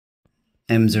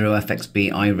M0FXB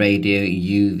iRadio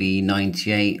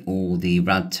UV-98 or the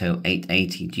Radtel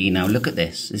 880g. Now look at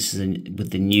this. This is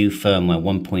with the new firmware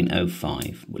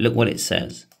 1.05. Look what it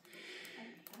says.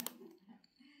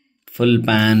 Full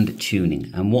band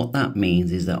tuning. And what that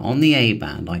means is that on the A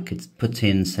band I could put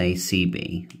in, say,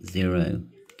 CB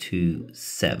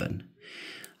 027.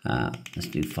 Let's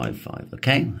do 55,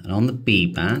 okay? And on the B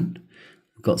band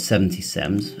we've got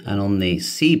 77s, and on the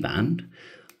C band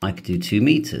I could do 2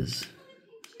 meters.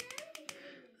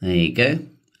 There you go.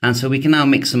 And so we can now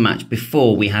mix and match.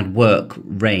 Before we had work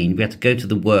range. We had to go to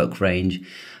the work range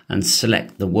and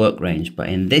select the work range. But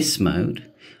in this mode,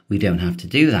 we don't have to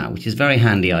do that, which is very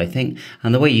handy, I think.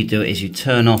 And the way you do it is you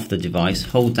turn off the device,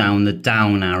 hold down the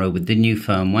down arrow with the new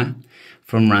firmware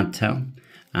from Radtel,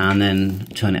 and then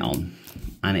turn it on.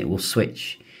 And it will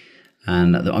switch.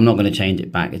 And I'm not going to change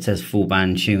it back. It says full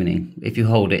band tuning. If you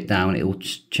hold it down, it will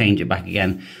change it back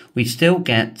again. We still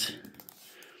get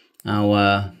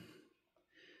our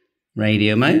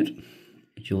radio mode,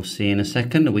 which you'll see in a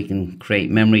second. We can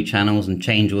create memory channels and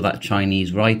change all that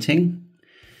Chinese writing.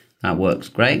 That works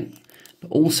great. But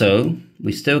also,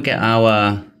 we still get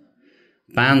our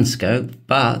band scope,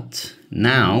 but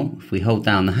now if we hold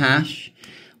down the hash,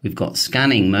 we've got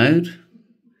scanning mode,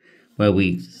 where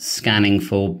we're scanning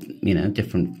for, you know,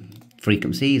 different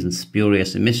frequencies and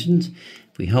spurious emissions.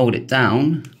 If we hold it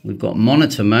down, we've got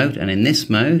monitor mode, and in this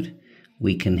mode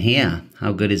we can hear.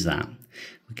 How good is that?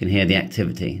 We can hear the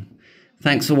activity.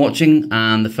 Thanks for watching.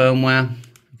 And the firmware,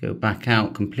 go back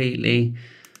out completely,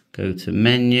 go to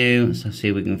menu, let's see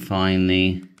if we can find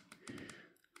the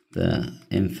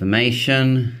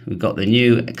information. We've got the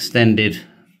new extended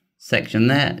section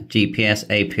there, GPS,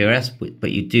 APRS,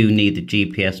 but you do need the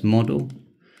GPS model.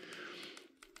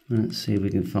 Let's see if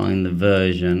we can find the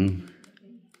version.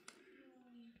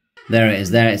 There it is,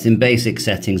 there it's in basic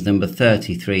settings, number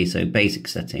 33, so basic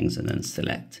settings, and then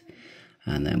select.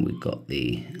 And then we've got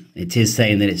it is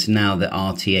saying that it's now the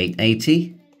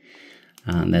RT880,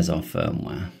 and there's our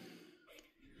firmware.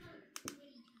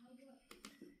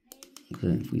 So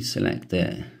if we select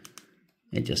it,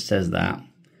 it just says that.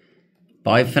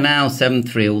 Bye for now,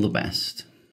 7.3, all the best.